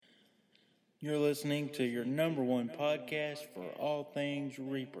You're listening to your number one podcast for all things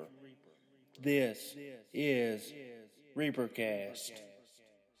Reaper. This is Reapercast.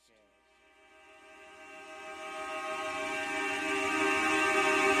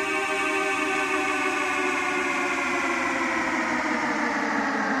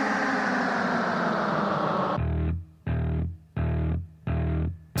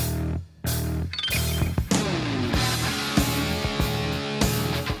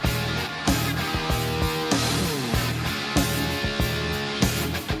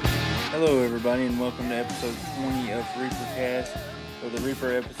 Hello everybody and welcome to episode 20 of Reapercast, or the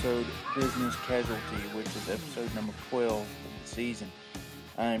Reaper episode Business Casualty, which is episode number 12 of the season.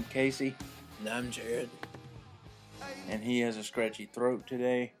 I'm Casey. And I'm Jared. And he has a scratchy throat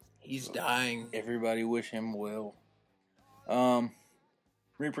today. He's dying. Everybody wish him well.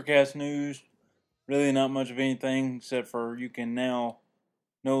 Reapercast news, really not much of anything except for you can now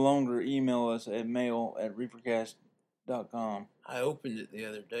no longer email us at mail@reapercast.com. I opened it the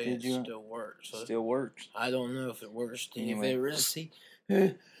other day. Did it you? Still works. So Still works. I don't know if it works to you. Anyway.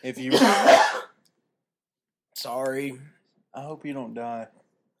 If you, Sorry. I hope you don't die.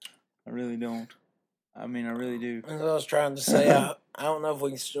 I really don't. I mean, I really do. As I was trying to say, I don't know if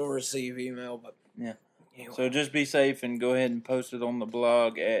we can still receive email, but Yeah. Anyway. So just be safe and go ahead and post it on the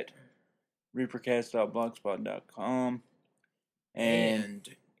blog at reapercast.blogspot.com. And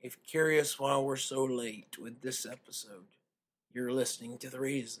if you're curious why we're so late with this episode, you're listening to the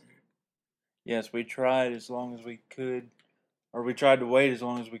reason. Yes, we tried as long as we could, or we tried to wait as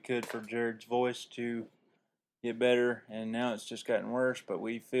long as we could for Jared's voice to get better, and now it's just gotten worse, but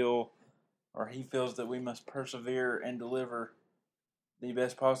we feel, or he feels, that we must persevere and deliver the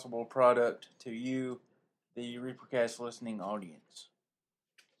best possible product to you, the Reapercast listening audience.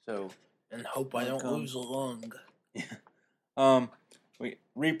 So, And hope I don't lose a lung.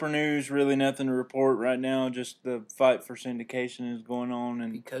 Reaper news, really nothing to report right now. Just the fight for syndication is going on,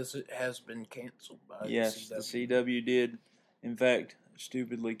 and Because it has been canceled by yes, the the CW did, in fact,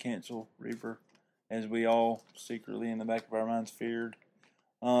 stupidly cancel Reaper, as we all secretly in the back of our minds feared.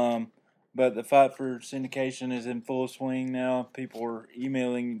 But the fight for syndication is in full swing now. People are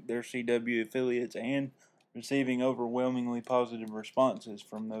emailing their CW affiliates and receiving overwhelmingly positive responses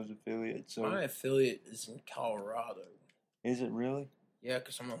from those affiliates. So, My affiliate is in Colorado. is it really? Yeah,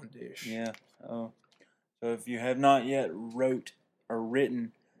 because I'm on Dish. Yeah. Oh. So if you have not yet wrote or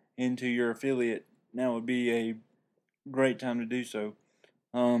written into your affiliate, now would be a great time to do so.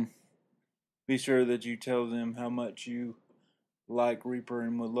 Be sure that you tell them how much you like Reaper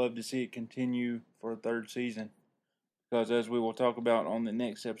and would love to see it continue for a third season. Because as we will talk about on the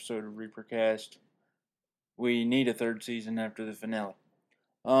next episode of Reapercast, we need a third season after the finale.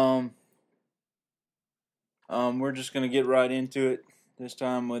 We're just going to get right into it this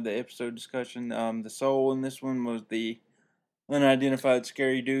time with the episode discussion. The soul in this one was the unidentified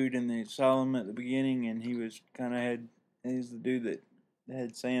scary dude in the asylum at the beginning, and he was he's the dude that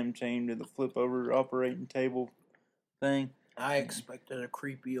had Sam chained to the flip over operating table thing. I expected a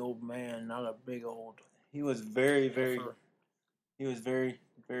creepy old man, not a big old. He was very, very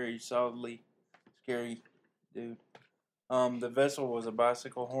solidly scary dude. The vessel was a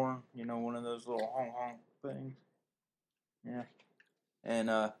bicycle horn, one of those little honk honk things. Yeah. And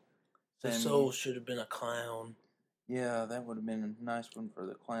The soul should have been a clown. Yeah, that would have been a nice one for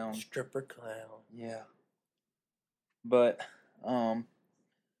the clown. Stripper clown. Yeah. But so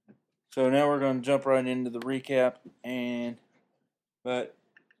now we're going to jump right into the recap, but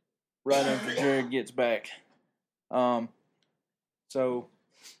right after Jared gets back. So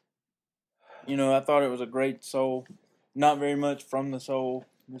I thought it was a great soul. Not very much from the soul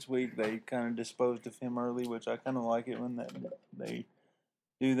this week. They kind of disposed of him early, which I kind of like it when they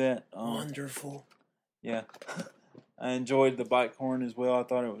do that. Wonderful. Yeah. I enjoyed the bike horn as well. I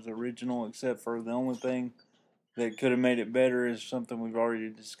thought it was original, except for the only thing that could have made it better is something we've already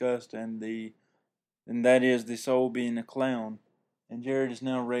discussed, and that is the soul being a clown. And Jared is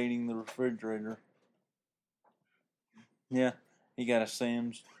now raiding the refrigerator. Yeah, he got a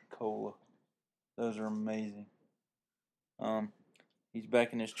Sam's Cola. Those are amazing. He's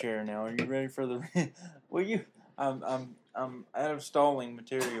back in his chair now. Are you ready for the? Will you? I'm out of stalling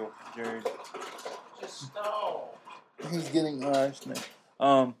material, Jared. Just stall. He's getting rushed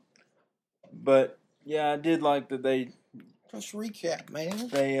now. But yeah, I did like that they Just recap,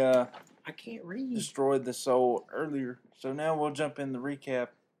 man. I can't read. Destroyed the soul earlier. So now we'll jump in the recap.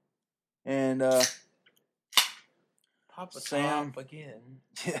 And Papa Sam Top again.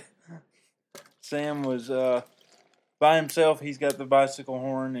 Yeah. Sam was by himself. He's got the bicycle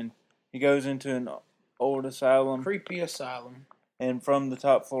horn, and he goes into an old asylum. Creepy asylum. And from the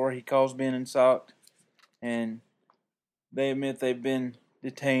top floor, he calls Ben and Sock, and they admit they've been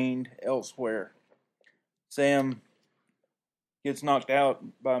detained elsewhere. Sam gets knocked out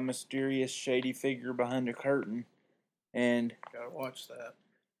by a mysterious, shady figure behind a curtain, and Gotta watch that.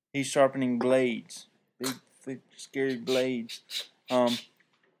 he's sharpening blades. Big, thick, scary blades.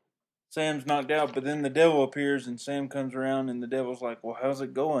 Sam's knocked out, but then the devil appears, and Sam comes around, and the devil's like, well, how's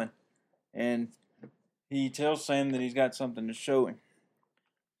it going? And he tells Sam that he's got something to show him.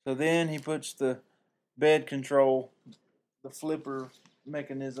 So then he puts the bed control, the flipper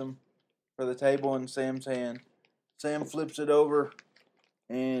mechanism for the table in Sam's hand. Sam flips it over,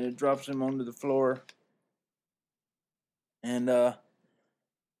 and it drops him onto the floor. And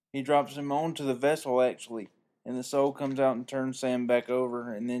he drops him onto the vessel, actually. And the soul comes out and turns Sam back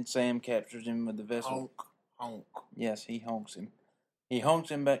over, and then Sam captures him with the vessel. Honk. Yes, he honks him. He honks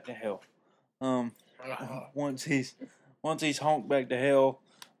him back to hell. Once he's honked back to hell,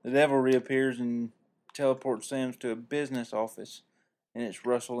 the devil reappears and teleports Sam to a business office, and it's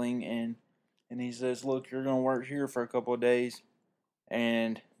rustling, and he says, look, you're going to work here for a couple of days,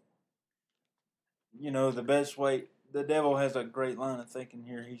 and, you know, the best way, the devil has a great line of thinking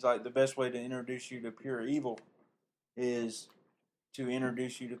here. He's like, the best way to introduce you to pure evil is to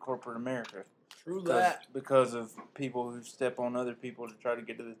introduce you to corporate America. True that. Because of people who step on other people to try to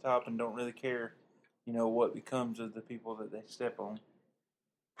get to the top and don't really care, you know, what becomes of the people that they step on.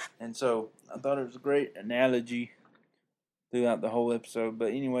 And so I thought it was a great analogy throughout the whole episode.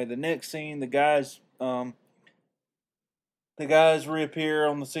 But anyway, the next scene, the guys reappear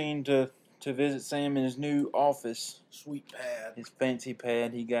on the scene to visit Sam in his new office. Sweet pad. His fancy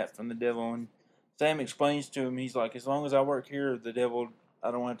pad he got from the devil. And Sam explains to him, he's like, as long as I work here, the devil, I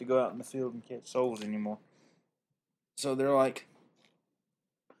don't have to go out in the field and catch souls anymore. So they're like,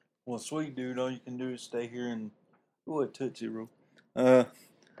 well, sweet dude, all you can do is stay here and, a Tootsie Roll. But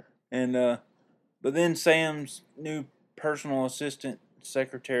then Sam's new personal assistant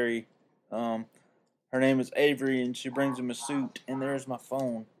secretary, her name is Avery, and she brings him a suit, and there's my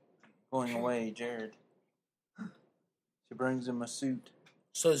phone going away, Jared. She brings him a suit.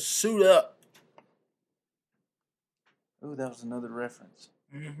 So suit up. Oh, that was another reference.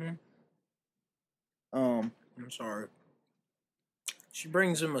 Mm-hmm. I'm sorry. She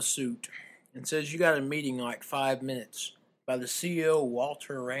brings him a suit and says, you got a meeting in like 5 minutes by the CEO,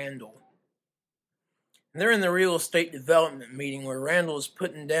 Walter Randall. And they're in the real estate development meeting where Randall is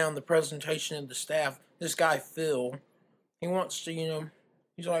putting down the presentation of the staff. This guy, Phil, he wants to,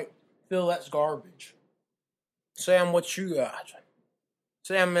 he's like, Phil, that's garbage. Sam, what you got?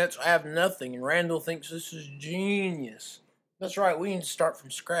 Sam admits, I have nothing, and Randall thinks this is genius. That's right, we need to start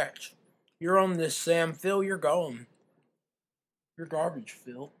from scratch. You're on this, Sam. Phil, you're gone. You're garbage,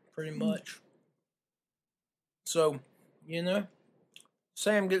 Phil, pretty much. So,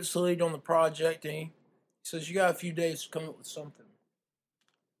 Sam gets the lead on the project, and he says, you got a few days to come up with something.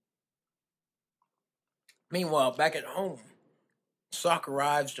 Meanwhile, back at home, Sock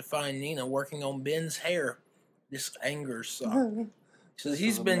arrives to find Nina working on Ben's hair. This angers Sock. So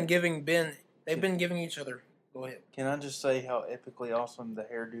they've been giving each other. Go ahead. Can I just say how epically awesome the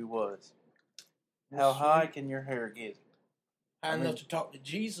hairdo was? How high can your hair get? High enough to talk to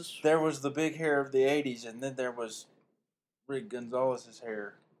Jesus. There was the big hair of the 80s, and then there was Rick Gonzalez's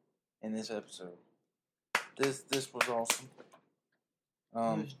hair in this episode. This was awesome. It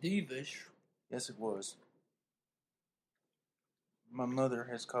was divish. Yes, it was. My mother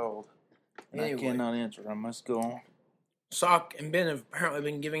has called, and anyway, I cannot answer. I must go on. Sock and Ben have apparently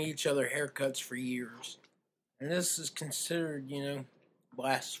been giving each other haircuts for years. And this is considered,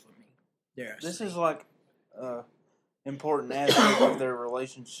 blasphemy. This is like important aspect of their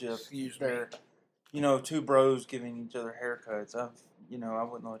relationship. Excuse me. Two bros giving each other haircuts. I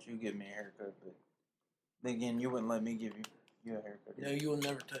wouldn't let you give me a haircut, but then again, you wouldn't let me give you a haircut. No, you will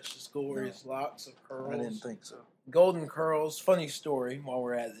never touch this glorious locks of curls. I didn't think so. Golden curls. Funny story while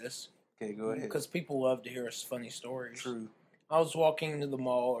we're at this. Okay, go ahead. Because people love to hear us funny stories. True. I was walking to the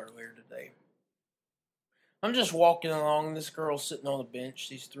mall earlier today. I'm just walking along, and this girl's sitting on a bench.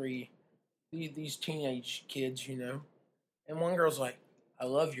 These teenage kids, And one girl's like, I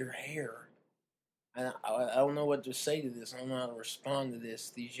love your hair. And I don't know what to say to this. I don't know how to respond to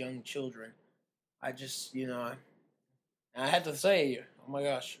this, these young children. I just, I had to say, oh my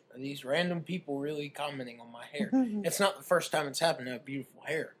gosh, are these random people really commenting on my hair? It's not the first time it's happened to have beautiful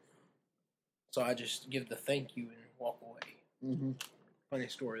hair. So I just give the thank you and walk away. Mm-hmm. Funny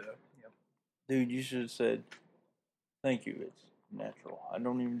story, though. Yep. Dude, you should have said, thank you, it's natural. I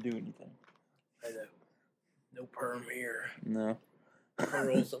don't even do anything. I know. No perm here. No.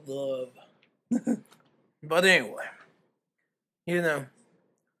 Pearls of love. But anyway, You know,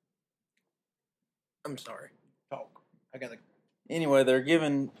 I'm sorry. Talk. I gotta. Anyway, they're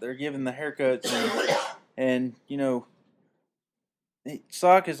giving the haircuts, and you know,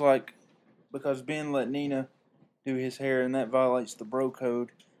 Sock is like, because Ben let Nina do his hair, and that violates the bro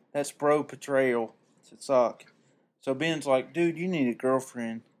code. That's bro betrayal to Sock. So Ben's like, dude, you need a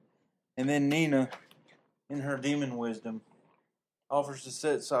girlfriend. And then Nina, in her demon wisdom, offers to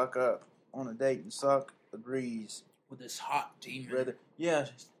set Sock up on a date, and Sock agrees. With this hot demon. Yeah,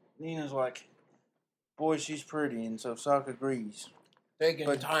 Nina's like, boy, she's pretty, and so Sock agrees.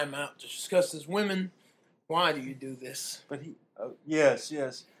 Taking time out to discuss as women. Why do you do this? But he, yes.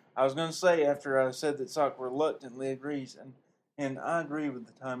 I was going to say, after I said that Sock reluctantly agrees, and I agree with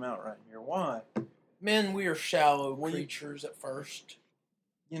the timeout right here. Why? Men, we are shallow creatures at first.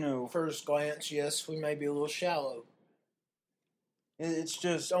 You know, first glance, yes, we may be a little shallow. It's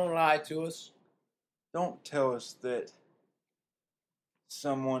just... Don't lie to us. Don't tell us that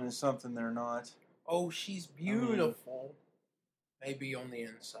someone is something they're not. Oh, she's beautiful. Maybe on the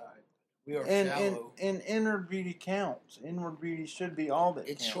inside. We are shallow. And inward beauty counts. Inward beauty should be all that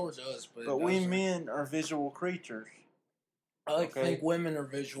counts. It sure does. But we men are visual creatures. I like to think women are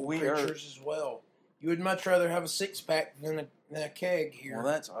visual creatures as well. You would much rather have a six-pack than a keg here. Well,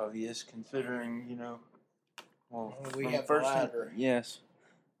 that's obvious, considering, you know... Well, we have a ladder. Yes.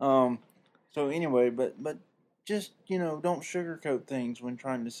 So anyway, but just, you know, don't sugarcoat things when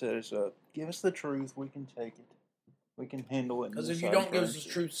trying to set us up. Give us the truth. We can take it. We can handle it. Because if you don't give us the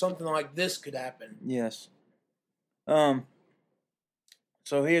truth, something like this could happen. Yes. So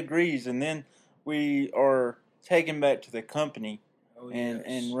he agrees, and then we are taken back to the company. Oh,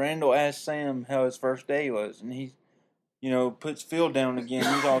 and Randall asks Sam how his first day was, and he, you know, puts Phil down again.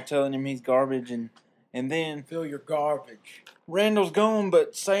 He's all telling him he's garbage, and then... Phil, you're garbage. Randall's gone,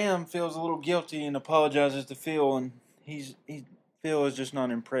 but Sam feels a little guilty and apologizes to Phil, and Phil is just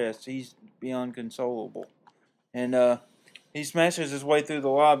not impressed. He's beyond consolable. And he smashes his way through the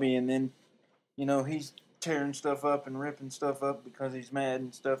lobby, and then, you know, he's tearing stuff up and ripping stuff up because he's mad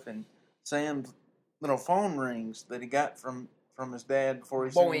and stuff, and Sam's little phone rings that he got from his dad before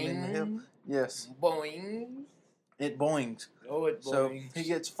he sent him in the hill. Yes. Boing. It boings. Oh, it boings. So he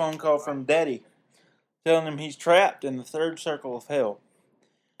gets a phone call from Daddy, telling him he's trapped in the third circle of hell.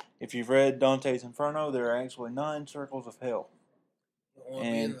 If you've read Dante's Inferno, there are actually 9 circles of hell.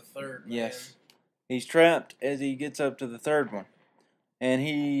 Only in the third, man. Yes. He's trapped as he gets up to the third one. And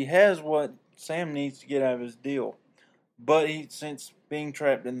he has what Sam needs to get out of his deal. But since being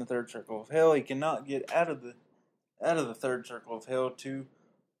trapped in the third circle of hell, he cannot get out of the third circle of hell to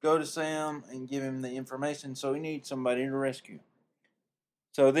go to Sam and give him the information, so he needs somebody to rescue.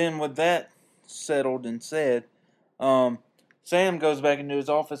 So then with that settled and said, Sam goes back into his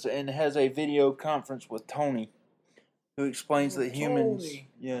office and has a video conference with Tony, who explains that humans...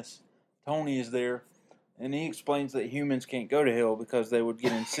 Yes, Tony is there, and he explains that humans can't go to hell because they would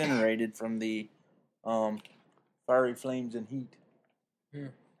get incinerated from the fiery flames and heat.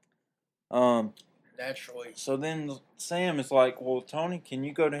 Naturally. So then Sam is like, well, Tony, can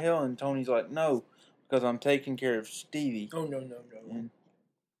you go to hell? And Tony's like, no, because I'm taking care of Stevie. Oh, no. And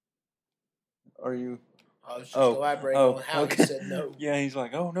are you... I was just elaborating on how he said no. Yeah, he's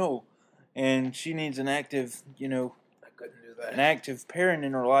like, oh, no. And she needs an active, you know... I couldn't do that. An active parent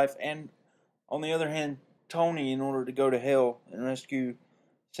in her life. And on the other hand, Tony, in order to go to hell and rescue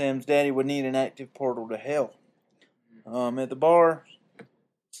Sam's daddy, would need an active portal to hell. At the bar...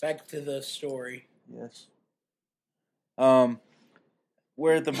 Back to the story. Yes.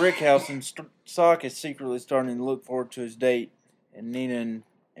 We're at the brick house, and Sock is secretly starting to look forward to his date, and Nina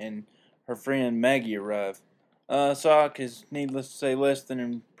and her friend Maggie arrive. Sock is, needless to say, less than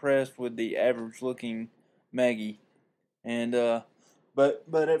impressed with the average-looking Maggie, and but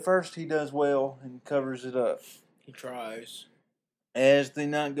at first he does well and covers it up. He tries. As the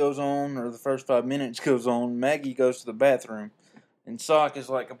night goes on, or the first 5 minutes goes on, Maggie goes to the bathroom. And Sock is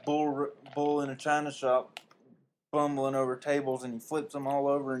like a bull in a china shop, bumbling over tables, and he flips them all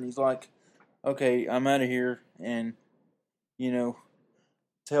over, and he's like, okay, I'm out of here, and, you know,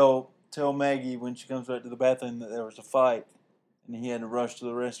 tell Maggie when she comes back to the bathroom that there was a fight, and he had to rush to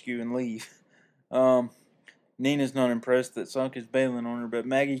the rescue and leave. Nina's not impressed that Sock is bailing on her, but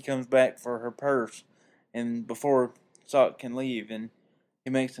Maggie comes back for her purse, and before Sock can leave, and he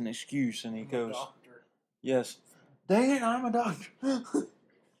makes an excuse, and he goes, yes. Dang it, I'm a doctor.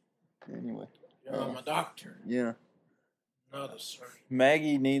 Anyway. I'm a doctor. Yeah. Not a surgeon.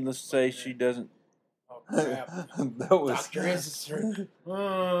 Maggie, needless to say, she doesn't... Oh, crap. That was... Doctor is a surgeon. Oh,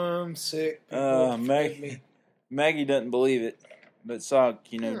 I'm sick. Maggie doesn't believe it. But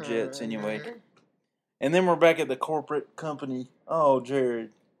Sock, you know, jets anyway. And then we're back at the corporate company. Oh, Jared,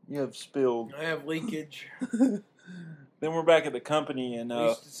 you have spilled. I have leakage. Then we're back at the company, and At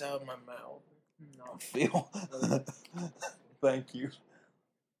least it's out of my mouth. No. Phil. Thank you.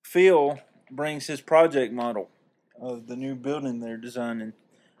 Phil brings his project model of the new building they're designing,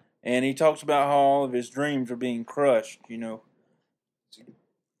 and he talks about how all of his dreams are being crushed. You know,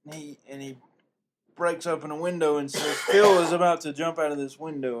 he breaks open a window and says, "Phil is about to jump out of this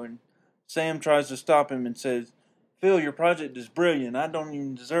window," and Sam tries to stop him and says, "Phil, your project is brilliant. I don't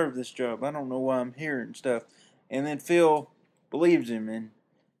even deserve this job. I don't know why I'm here and stuff." And then Phil believes him, and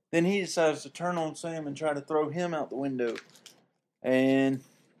then he decides to turn on Sam and try to throw him out the window. And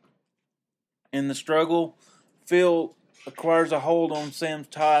in the struggle, Phil acquires a hold on Sam's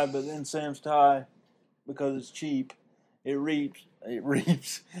tie, but then Sam's tie, because it's cheap, it rips,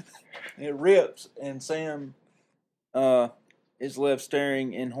 and Sam is left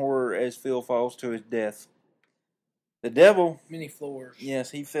staring in horror as Phil falls to his death. The devil... Many floors.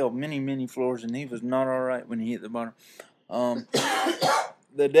 Yes, he fell many floors, and he was not all right when he hit the bottom.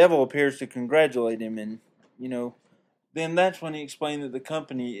 The devil appears to congratulate him, and, you know, then that's when he explained that the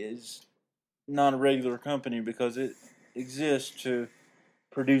company is not a regular company because it exists to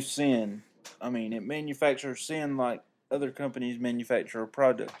produce sin. I mean, it manufactures sin like other companies manufacture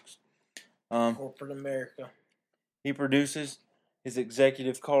products. Corporate America. He produces his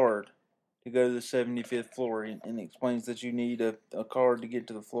executive card to go to the 75th floor, and explains that you need a card to get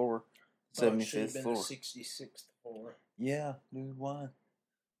to the floor, 75th floor. 66th floor. Yeah, dude, why?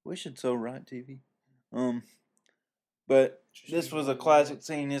 We should so write TV. But this was a classic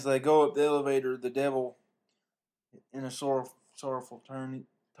scene as they go up the elevator. The devil, in a sorrowful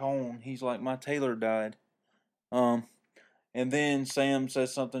tone, he's like, "My tailor died." And then Sam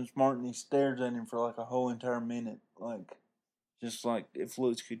says something smart, and he stares at him for like a whole entire minute, like just like if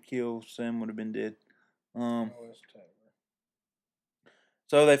looks could kill, Sam would have been dead.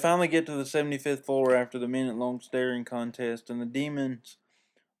 So they finally get to the 75th floor after the minute-long staring contest, and the demons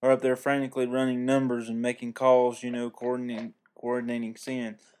are up there frantically running numbers and making calls, you know, coordinating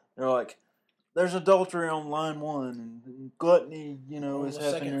sin. They're like, "There's adultery on line 1, and gluttony, you know, is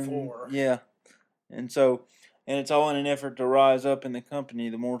happening." Second floor. Yeah. And it's all in an effort to rise up in the company.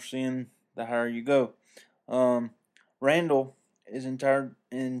 The more sin, the higher you go. Randall is in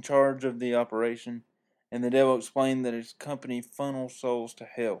charge of the operation, and the devil explained that his company funnels souls to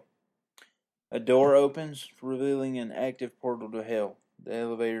hell. A door opens, revealing an active portal to hell. The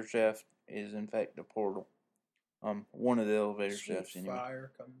elevator shaft is, in fact, a portal. One of the elevator shafts, anyway.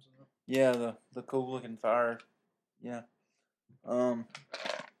 Fire comes up. Yeah, the cool-looking fire. Yeah. But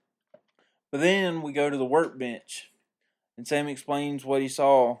then we go to the workbench, and Sam explains what he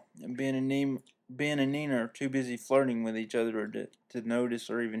saw, and Ben and Nina are too busy flirting with each other to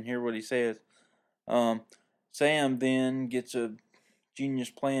notice or even hear what he says. Sam then gets a genius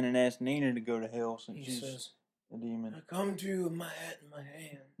plan and asks Nina to go to hell since she's a demon. "I come to you with my hat in my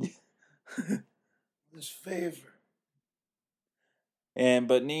hand. This favor."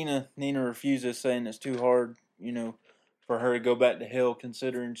 But Nina refuses, saying it's too hard, you know, for her to go back to hell,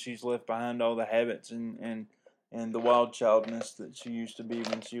 considering she's left behind all the habits and the wild childness that she used to be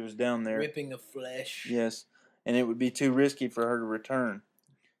when she was down there. Ripping of flesh. Yes, and it would be too risky for her to return.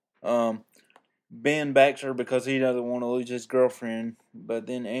 Ben backs her because he doesn't want to lose his girlfriend, but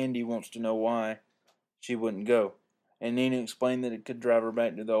then Andy wants to know why she wouldn't go. And Nina explained that it could drive her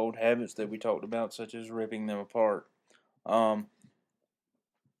back to the old habits that we talked about, such as ripping them apart.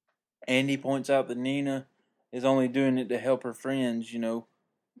 Andy points out that Nina is only doing it to help her friends, you know,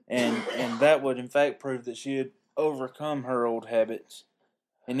 and that would in fact prove that she had overcome her old habits.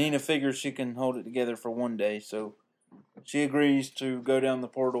 And Nina figures she can hold it together for one day, so she agrees to go down the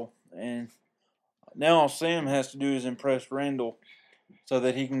portal. And now all Sam has to do is impress Randall so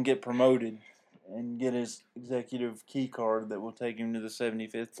that he can get promoted and get his executive key card that will take him to the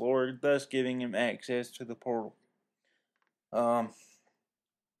 75th floor, thus giving him access to the portal.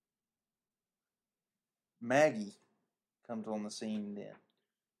 Maggie comes on the scene then.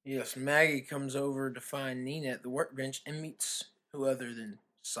 Yes, Maggie comes over to find Nina at the workbench and meets who other than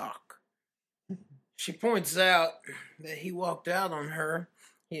Sock. She points out that he walked out on her.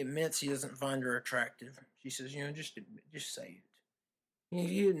 He admits he doesn't find her attractive. She says, "You know, just say it."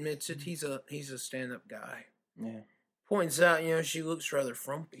 He admits it. He's a stand-up guy. Yeah. Points out, you know, she looks rather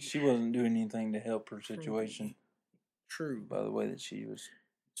frumpy. She wasn't doing anything to help her situation. True. By the way that she was.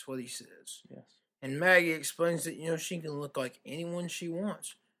 That's what he says. Yes. And Maggie explains that, you know, she can look like anyone she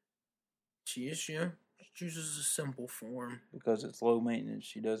wants. She is, you know, chooses a simple form. Because it's low maintenance,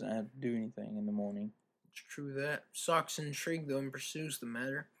 she doesn't have to do anything in the morning. It's true that. Sock's intrigued, though, and pursues the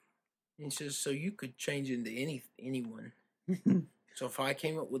matter. He says, so you could change into anyone. So if I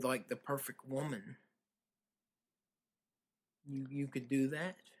came up with like the perfect woman, you could do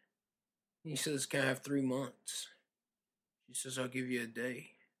that? He says, can I have 3 months? She says, I'll give you a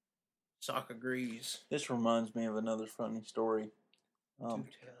day. Sock agrees. This reminds me of another funny story. Do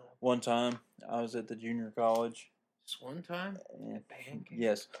tell. One time, I was at the junior college. Just one time? And, Pancake?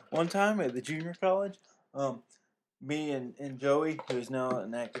 yes. One time at the junior college, me and Joey, who is now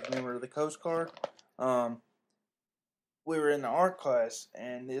an active member of the Coast Guard, we were in the art class,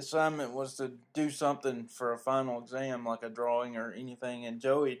 and the assignment was to do something for a final exam, like a drawing or anything, and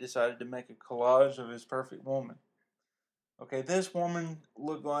Joey decided to make a collage of his perfect woman. Okay, this woman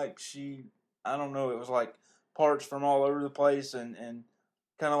looked like I don't know, it was like parts from all over the place, and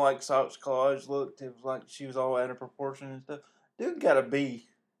kind of like Sock's collage looked. It was like she was all out of proportion and stuff. Dude got a B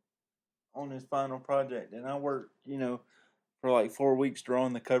on his final project, and I worked, for like 4 weeks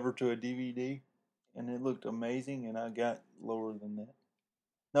drawing the cover to a DVD, and it looked amazing, and I got lower than that.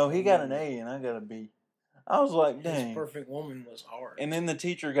 No, he got an A, and I got a B. I was like, dang. His perfect woman was hard. And then the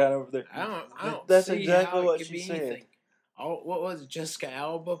teacher got over there. I don't That's see exactly how what it could she be said. anything. What was it, Jessica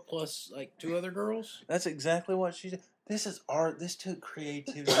Alba plus like 2 other girls? That's exactly what she said. This is art. This took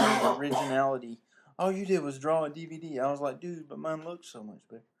creativity and originality. All you did was draw a DVD. I was like, dude, but mine looks so much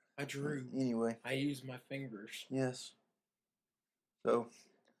better. I drew. Anyway. I used my fingers. Yes. So,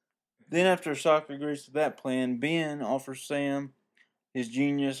 then after Sock agrees to that plan, Ben offers Sam his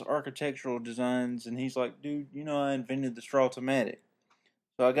genius architectural designs, and he's like, dude, I invented the Strawtomatic.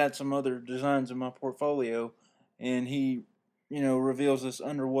 So I got some other designs in my portfolio, and he, reveals this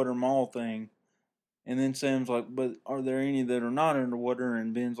underwater mall thing. And then Sam's like, but are there any that are not underwater?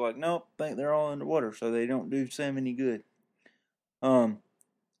 And Ben's like, nope, I think they're all underwater, so they don't do Sam any good.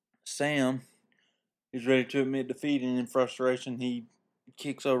 Sam is ready to admit defeat, and in frustration, he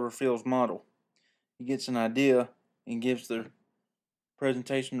kicks over Phil's model. He gets an idea and gives the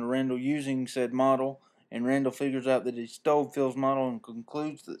presentation to Randall using said model, and Randall figures out that he stole Phil's model and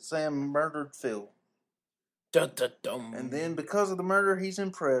concludes that Sam murdered Phil. Dun-dun-dun. And then, because of the murder, he's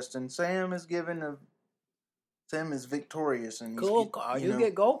impressed, and Sam is victorious, and gold card. You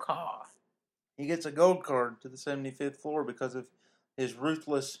get gold card. He gets a gold card to the 75th floor because of his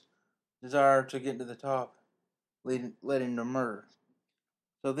ruthless desire to get to the top, led him to murder.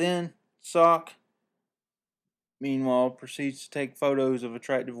 So then, Sock, meanwhile, proceeds to take photos of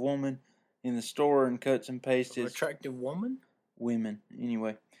attractive women in the store and cuts and pastes his... Attractive woman? Women,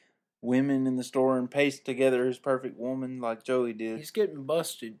 anyway. Women in the store and paste together his perfect woman like Joey did. He's getting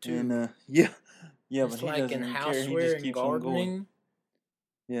busted, too. And, yeah, it's but he like doesn't in care. He houseware just and keeps on going. gardening.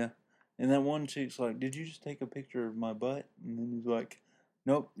 Yeah. And that one chick's like, did you just take a picture of my butt? And then he's like,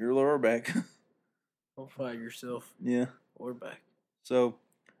 nope, your lower back. Don't fight yourself. Yeah. Lower back. So,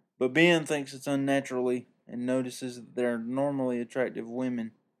 but Ben thinks it's unnaturally and notices that there are normally attractive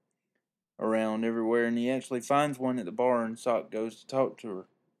women around everywhere, and he actually finds one at the bar, and Sock goes to talk to her.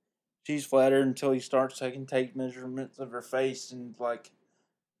 She's flattered until he starts taking tape measurements of her face, and like,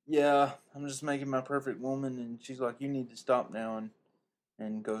 yeah, I'm just making my perfect woman, and she's like, you need to stop now,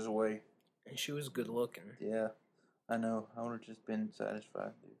 and goes away. And she was good looking. Yeah, I know. I would have just been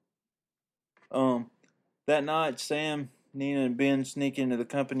satisfied, dude. That night, Sam, Nina, and Ben sneak into the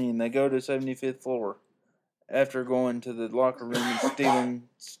company, and they go to 75th floor. After going to the locker room and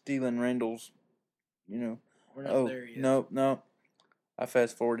stealing Randall's, We're not there yet. Nope. I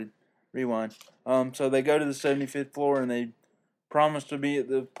fast forwarded. Rewind. So they go to the 75th floor, and they promise to be at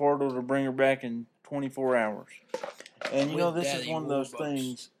the portal to bring her back in 24 hours. And this is one of those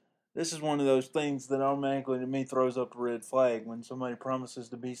things. This is one of those things that automatically to me throws up the red flag when somebody promises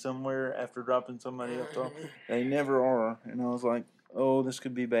to be somewhere after dropping somebody up top. They never are. And I was like, oh, this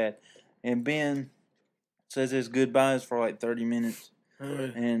could be bad. And Ben says his goodbyes for like 30 minutes.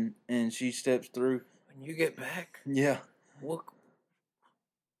 And she steps through. When you get back? Yeah. Look.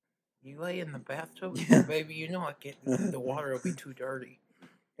 You lay in the bathtub? Yeah. Baby, the water will be too dirty.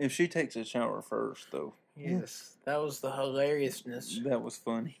 If she takes a shower first, though. Yes. That was the hilariousness. That was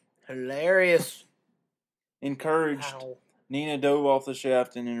funny. Hilarious. Encouraged, Ow. Nina dove off the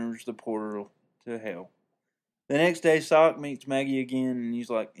shaft and enters the portal to hell. The next day, Sock meets Maggie again, and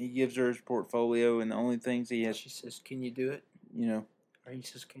he gives her his portfolio, and the only things he has... She says, can you do it? Or he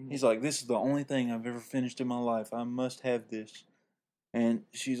says, can you? He's like, this is the only thing I've ever finished in my life. I must have this. And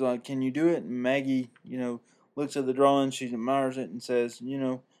she's like, can you do it? And Maggie, looks at the drawing, she admires it, and says,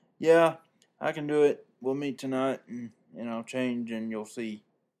 yeah, I can do it. We'll meet tonight, and I'll change, and you'll see.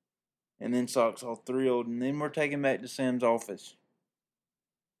 And then Sock's all thrilled, and then we're taken back to Sam's office.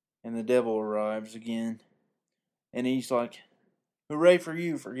 And the devil arrives again. And he's like, hooray for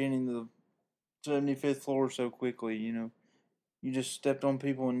you for getting to the 75th floor so quickly, you know. You just stepped on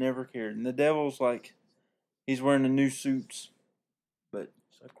people and never cared. And the devil's like, he's wearing the new suits. But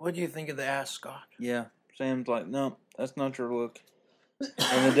It's like, what do you think of the ascot? yeah, Sam's like, no, that's not your look.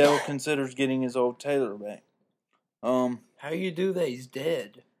 And the devil considers getting his old tailor back. How you do that? He's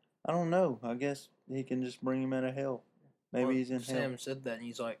dead. I don't know. I guess he can just bring him out of hell. Maybe he's in hell. Sam said that, and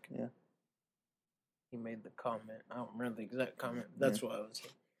he's like, yeah. He made the comment. I don't remember the exact comment. That's what I was.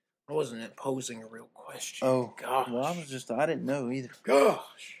 I wasn't posing a real question. Oh, gosh. Well, I didn't know either.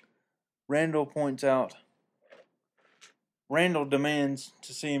 Gosh. Randall points out. Randall demands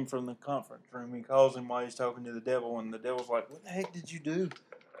to see him from the conference room. He calls him while he's talking to the devil, and the devil's like, what the heck did you do?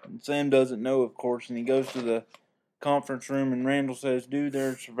 And Sam doesn't know, of course, and he goes to the conference room, and Randall says, dude, there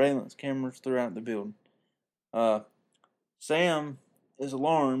are surveillance cameras throughout the building. Sam is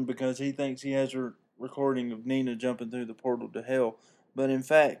alarmed because he thinks he has a recording of Nina jumping through the portal to hell, but in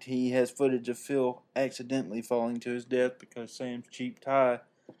fact, he has footage of Phil accidentally falling to his death because Sam's cheap tie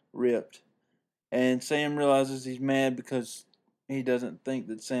ripped. And Sam realizes he's mad because he doesn't think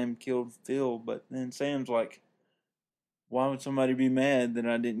that Sam killed Phil. But then Sam's like, why would somebody be mad that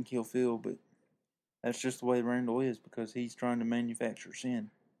I didn't kill Phil? But that's just the way Randall is because he's trying to manufacture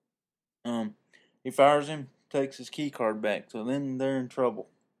sin. He fires him, takes his key card back. So then they're in trouble.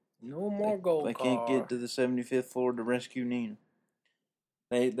 No more gold They car. can't get to the 75th floor to rescue Nina.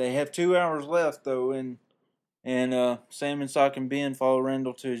 They have 2 hours left, though, and Sam and Sock and Ben follow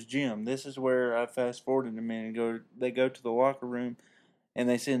Randall to his gym. This is where I fast forwarded a minute. They go to the locker room, and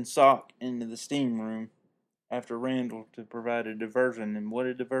they send Sock into the steam room after Randall to provide a diversion. And what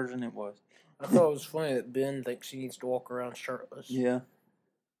a diversion it was! I thought it was funny that Ben thinks he needs to walk around shirtless. Yeah,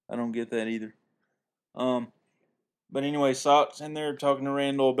 I don't get that either. But anyway, Sock's in there talking to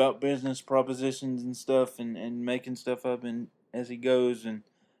Randall about business propositions and stuff, and making stuff up and as he goes, and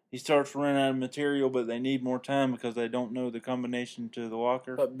he starts to run out of material, but they need more time because they don't know the combination to the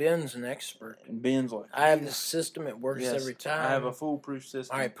locker. But Ben's an expert. And Ben's like, I have this system, it works every time. I have a foolproof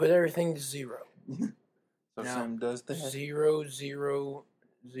system. Alright, put everything to 0. So now, Sam does that. 0, 0,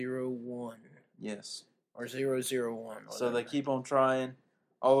 0, 1. Yes. Or 0, 0, 1. So they keep on trying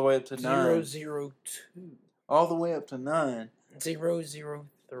all the way up to 9. 0, 0, 2. All the way up to 9. 0, 0,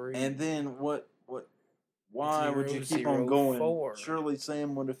 3. And then why would you keep 0, on going? 4. Surely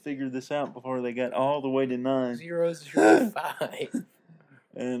Sam would have figured this out before they got all the way to 9. 0, 0, 5.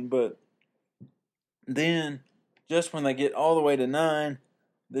 But then, just when they get all the way to 9,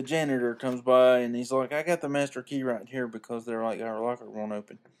 the janitor comes by and he's like, I got the master key right here because they're like, our locker won't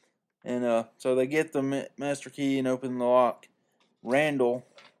open. And so they get the master key and open the lock. Randall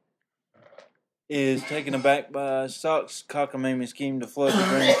is taken aback by Sock's cockamamie scheme to flood the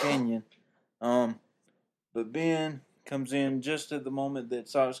Grand Canyon. But Ben comes in just at the moment that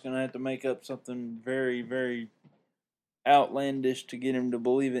Sock's going to have to make up something very, very outlandish to get him to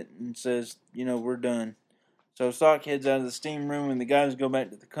believe it, and says, we're done. So Sock heads out of the steam room, and the guys go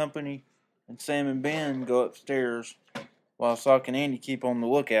back to the company, and Sam and Ben go upstairs while Sock and Andy keep on the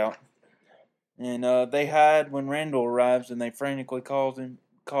lookout. And they hide when Randall arrives, and they frantically call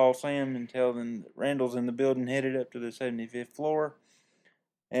Sam and tell them that Randall's in the building headed up to the 75th floor.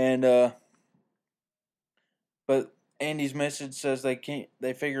 And but Andy's message says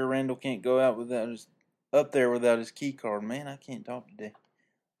they figure Randall can't go out up there without his key card. Man, I can't talk today.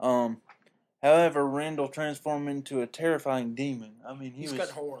 However, Randall transformed into a terrifying demon. I mean, he's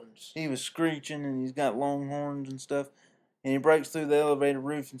got horns. He was screeching, and he's got long horns and stuff. And he breaks through the elevator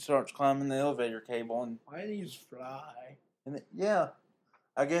roof and starts climbing the elevator cable. And why did he just fly? And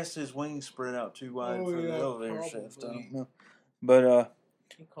I guess his wings spread out too wide for the elevator shaft. I don't know. But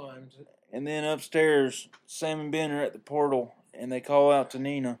he climbs it. And then upstairs, Sam and Ben are at the portal, and they call out to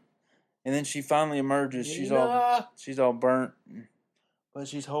Nina. And then she finally emerges. Nina! She's all burnt, but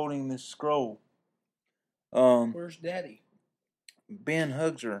she's holding this scroll. Where's Daddy? Ben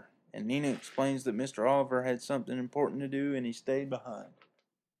hugs her, and Nina explains that Mr. Oliver had something important to do, and he stayed behind.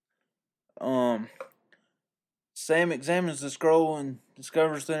 Sam examines the scroll and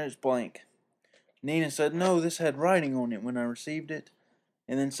discovers that it's blank. Nina said, no, this had writing on it when I received it.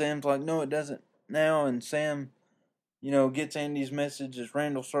 And then Sam's like, no, it doesn't now. And Sam, gets Andy's message as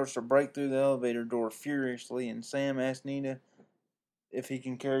Randall starts to break through the elevator door furiously. And Sam asks Nina if he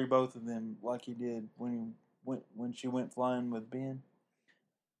can carry both of them like he did when she went flying with Ben.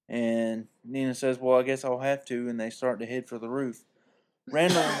 And Nina says, well, I guess I'll have to. And they start to head for the roof.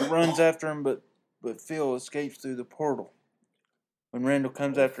 Randall runs after him, but Phil escapes through the portal. When Randall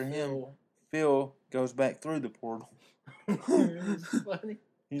comes after him, Phil goes back through the portal. It's funny.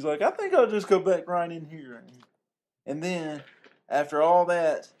 He's like, I think I'll just go back right in here. And then, after all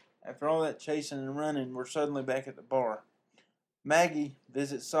that chasing and running, we're suddenly back at the bar. Maggie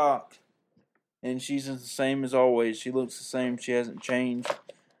visits Sock, and she's the same as always. She looks the same. She hasn't changed.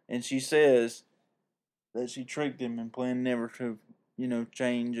 And she says that she tricked him and planned never to,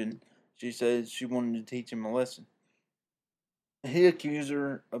 change. And she says she wanted to teach him a lesson. He accused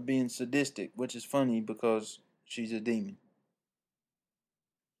her of being sadistic, which is funny because she's a demon.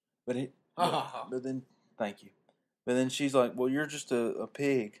 But then, thank you. But then she's like, well, you're just a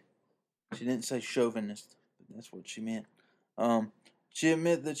pig. She didn't say chauvinist, but that's what she meant. She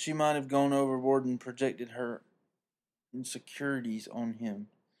admitted that she might have gone overboard and projected her insecurities on him.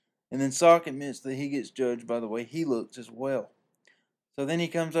 And then Sock admits that he gets judged by the way he looks as well. So then he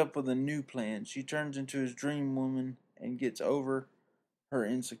comes up with a new plan. She turns into his dream woman and gets over her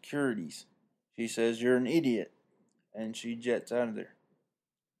insecurities. She says, you're an idiot. And she jets out of there.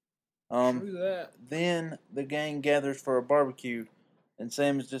 True that. Then the gang gathers for a barbecue. And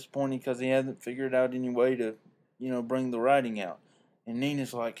Sam is disappointed because he hasn't figured out any way to, bring the writing out. And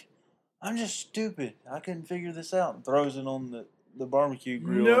Nina's like, I'm just stupid. I couldn't figure this out. And throws it on the barbecue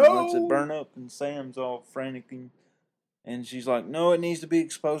grill and lets it burn up. And Sam's all frantic. And she's like, no, it needs to be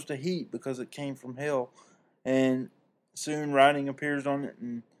exposed to heat because it came from hell. And soon writing appears on it.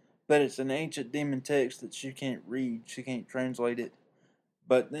 But it's an ancient demon text that she can't read. She can't translate it.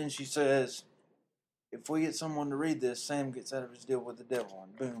 But then she says, if we get someone to read this, Sam gets out of his deal with the devil.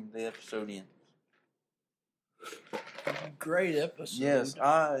 And boom, the episode ends. Great episode. Yes,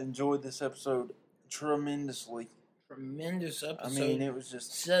 I enjoyed this episode tremendously. Tremendous episode. I mean, it was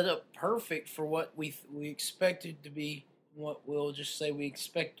just set up perfect for what we expected to be. What we'll just say we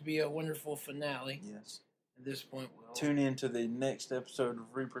expect to be a wonderful finale. Yes. At this point, we'll tune in to the next episode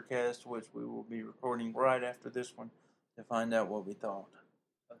of Reapercast, which we will be recording right after this one to find out what we thought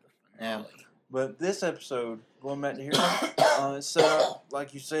of the finale. But this episode, going back to here, it set up,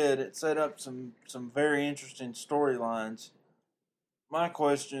 like you said, it set up some very interesting storylines. My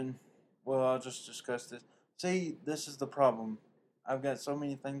question, well, I'll just discuss this. See, this is the problem. I've got so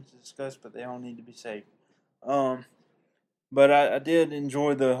many things to discuss, but they all need to be saved. But I did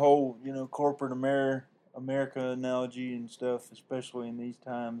enjoy the whole, corporate America analogy and stuff, especially in these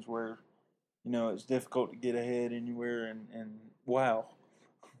times where, it's difficult to get ahead anywhere. And wow,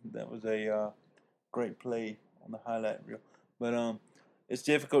 that was a great play on the highlight reel. But it's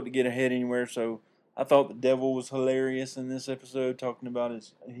difficult to get ahead anywhere, so I thought the devil was hilarious in this episode, talking about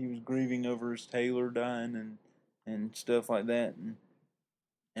he was grieving over his tailor dying and stuff like that.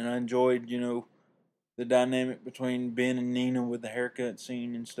 And I enjoyed, the dynamic between Ben and Nina with the haircut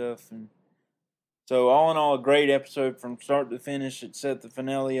scene and stuff. And so all in all, a great episode from start to finish. It set the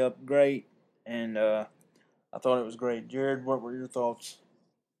finale up great, and I thought it was great. Jared, what were your thoughts?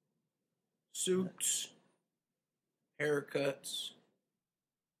 Suits, haircuts,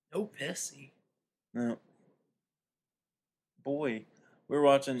 no pissy. No. Boy, we're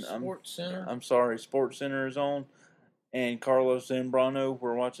watching Sports Center. I'm sorry, Sports Center is on, and Carlos Zambrano.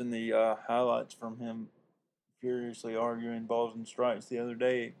 We're watching the highlights from him furiously arguing balls and strikes the other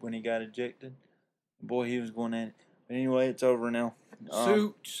day when he got ejected. Boy, he was going at it. But anyway, it's over now.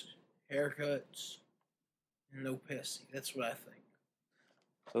 Suits, haircuts, and no pissy. That's what I think.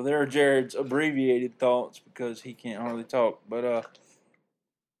 So there are Jared's abbreviated thoughts because he can't hardly talk. But at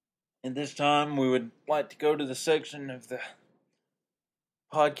this time, we would like to go to the section of the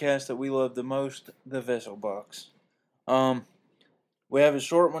podcast that we love the most, the Vessel Box. We have a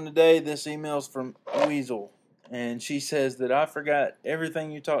short one today. This email's from Weasel, and she says that I forgot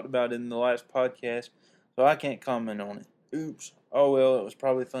everything you talked about in the last podcast, so I can't comment on it. Oops. Oh well, it was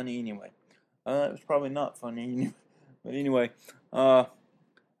probably funny anyway. It was probably not funny anyway. But anyway,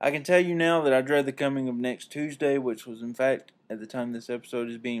 I can tell you now that I dread the coming of next Tuesday, which was in fact, at the time this episode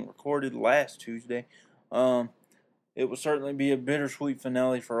is being recorded, last Tuesday. It will certainly be a bittersweet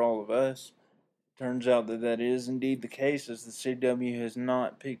finale for all of us. Turns out that is indeed the case, as the CW has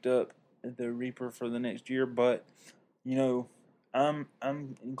not picked up the Reaper for the next year. But I'm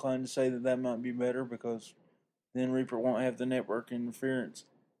inclined to say that might be better, because then Reaper won't have the network interference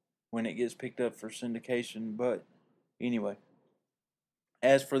when it gets picked up for syndication. But anyway,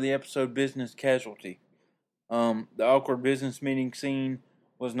 as for the episode Business Casualty, the awkward business meeting scene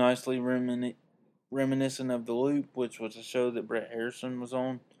was nicely reminiscent of The Loop, which was a show that Brett Harrison was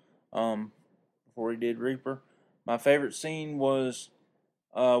on before he did Reaper. My favorite scene was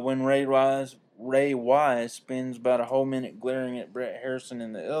when Ray Wise spends about a whole minute glaring at Brett Harrison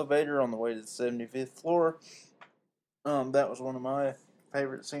in the elevator on the way to the 75th floor. That was one of my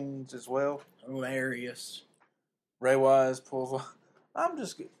favorite scenes as well. Hilarious. Ray Wise pulls.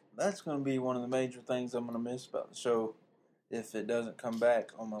 That's going to be one of the major things I'm going to miss about the show, if it doesn't come back.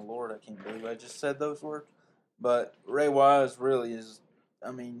 Oh my Lord, I can't believe I just said those words. But Ray Wise really is,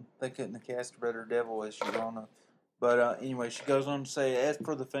 I mean, they couldn't have cast a better devil as Sharona. But anyway, she goes on to say, as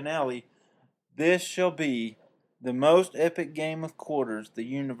for the finale, this shall be the most epic game of quarters the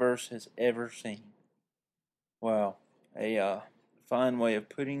universe has ever seen. Wow, a fine way of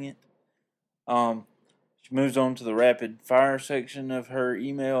putting it. She moves on to the rapid fire section of her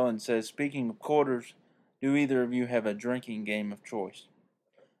email and says, speaking of quarters, do either of you have a drinking game of choice?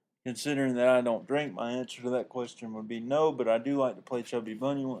 Considering that I don't drink, my answer to that question would be no, but I do like to play Chubby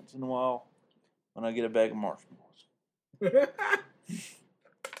Bunny once in a while when I get a bag of marshmallows.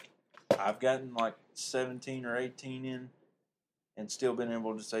 I've gotten like 17 or 18 in and still been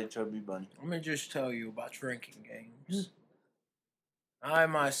able to say Chubby Bunny. Let me just tell you about drinking games. I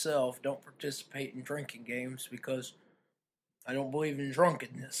myself don't participate in drinking games because I don't believe in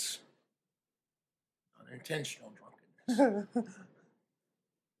drunkenness. Unintentional drunkenness.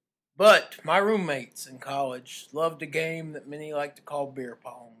 But my roommates in college loved a game that many like to call beer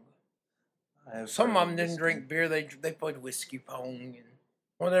pong. Some of them didn't drink beer, they played whiskey pong and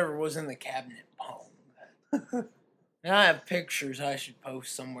whatever was in the cabinet pong. And I have pictures I should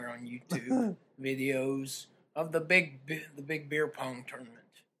post somewhere on YouTube, videos of the big beer pong tournament.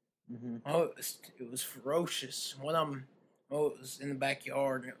 Mm-hmm. Oh, it was ferocious. It was in the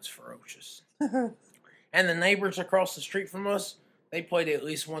backyard and it was ferocious. And the neighbors across the street from us, they played it at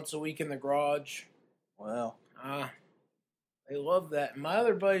least once a week in the garage. Wow. They loved that. My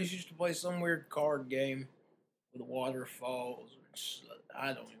other buddies used to play some weird card game with waterfalls.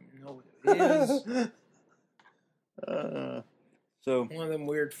 I don't even know what it is. So one of them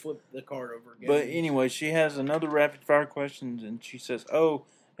weird flip the card over games. But anyway, she has another rapid fire question, and she says, "Oh,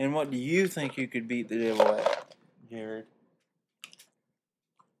 and what do you think you could beat the devil at, Jared?"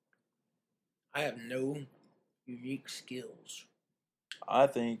 I have no unique skills. I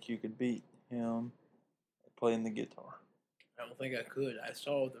think you could beat him at playing the guitar. I don't think I could. I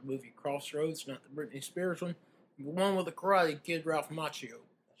saw the movie Crossroads, not the Britney Spears one, the one with the Karate Kid, Ralph Macchio.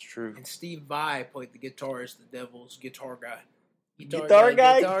 That's true. And Steve Vai played the guitar as the devil's guitar guy.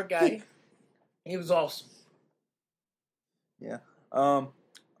 Guitar guy. He was awesome. Yeah.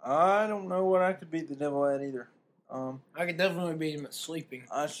 I don't know what I could beat the devil at either. I could definitely beat him at sleeping.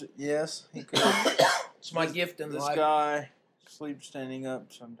 Yes, he could. It's my gift in life. This guy sleeps standing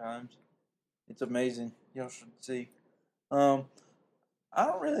up sometimes. It's amazing. Y'all should see. I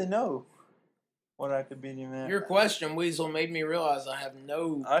don't really know what I could beat him at. Your question, Weasel, made me realize I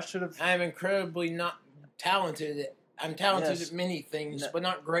am incredibly not talented. I'm talented at many things, but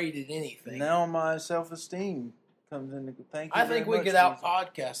not great at anything. Now my self-esteem comes into thank you. I think we could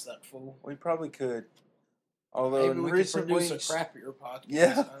out-podcast that fool. We probably could. Although maybe we could produce a crappier podcast.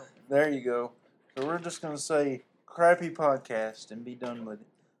 Yeah, there you go. So we're just going to say crappy podcast and be done with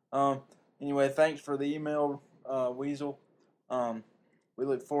it. Anyway, thanks for the email, Weasel. We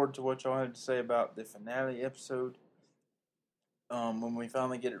look forward to what y'all had to say about the finale episode when we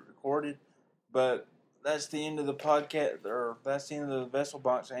finally get it recorded. But that's the end of the podcast, or that's the end of the Vessel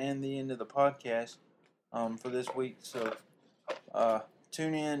Box and the end of the podcast for this week. So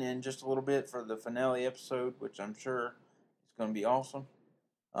tune in just a little bit for the finale episode, which I'm sure is going to be awesome.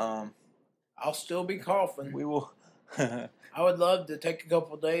 I'll still be coughing. We will. I would love to take a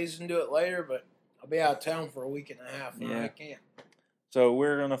couple of days and do it later, but I'll be out of town for a week and a half, and I can't. So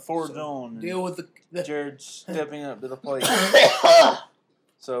we're going to forge on. Deal with the Jared stepping up to the plate.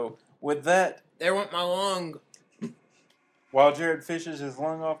 So with that, there went my lung. While Jared fishes his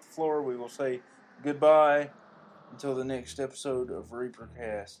lung off the floor, we will say goodbye until the next episode of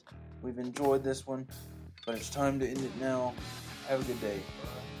Reapercast. We've enjoyed this one, but it's time to end it now. Have a good day.